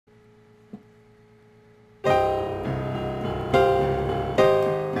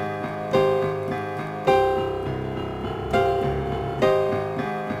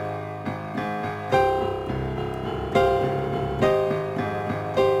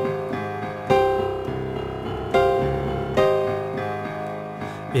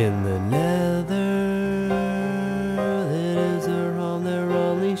In the nether, it is their home, their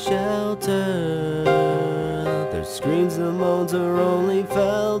only shelter. Their screams and moans are only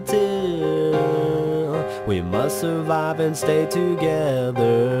felt here. We must survive and stay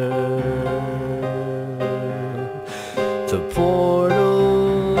together. The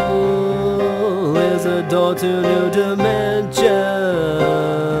portal is a door to new dimensions.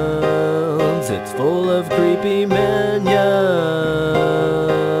 It's full of creepy minions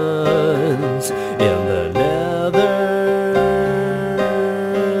in the nether.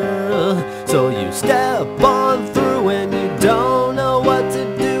 So you step on through and you don't know what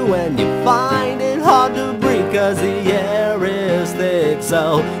to do, and you find it hard to breathe cause the air is thick.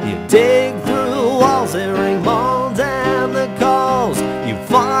 So you dig through walls, hearing moans and the calls. You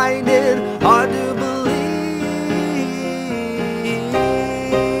find it hard to believe.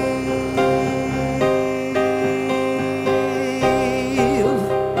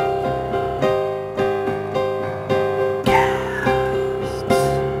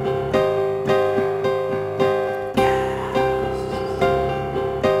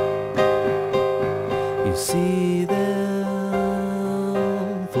 You see them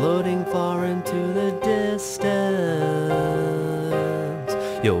floating far into the distance.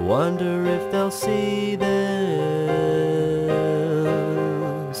 You'll wonder if they'll see this,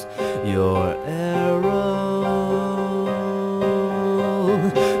 your arrow.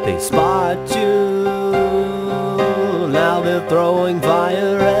 They spot you, now they're throwing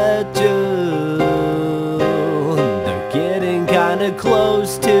fire at you. They're getting kinda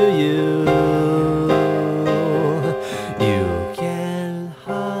close to you.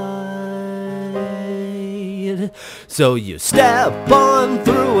 So you step on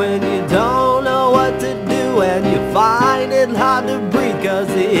through and you don't know what to do, and you find it hard to breathe cause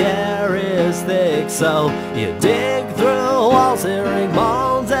the air is thick. So you dig through walls, hearing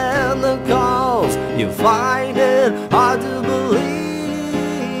moans and the calls. You find it hard to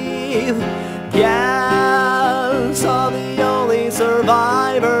believe. Ghasts are the only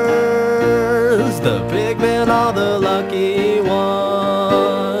survivors. The pigmen are the lucky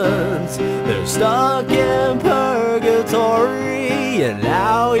ones. They're stuck in purgatory, and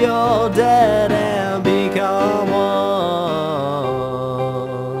now you're dead and become one.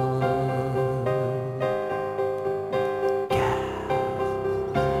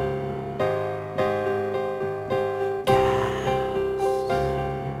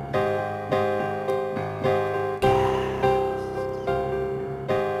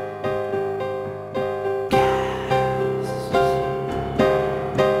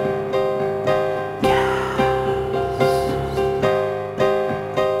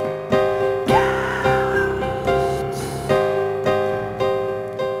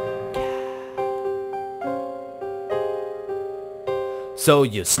 So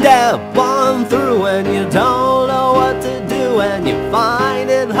you step on through and you don't know what to do, and you find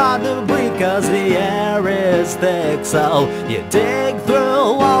it hard to breathe cause the air is thick. So you dig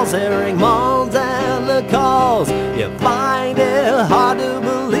through walls, hearing moans and the calls. You find it hard to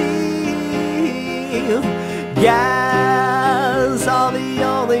believe. Ghasts are the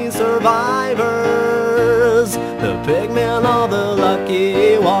only survivors. The pigmen are the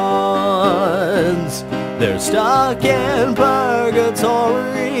lucky ones. They're stuck in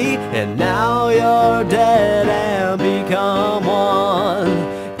purgatory, and now you're dead and become one.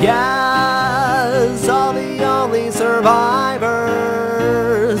 Ghasts are the only survivors.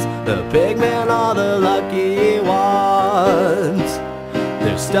 The pigmen are the lucky ones.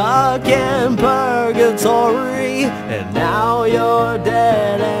 They're stuck in purgatory, and now you're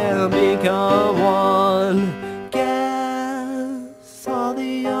dead and become one. Ghasts are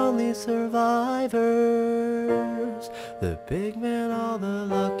the only survivors. The pigmen are the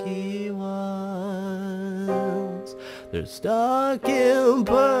lucky ones. They're stuck in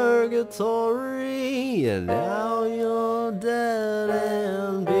purgatory, and now you're dead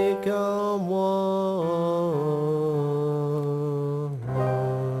and become one.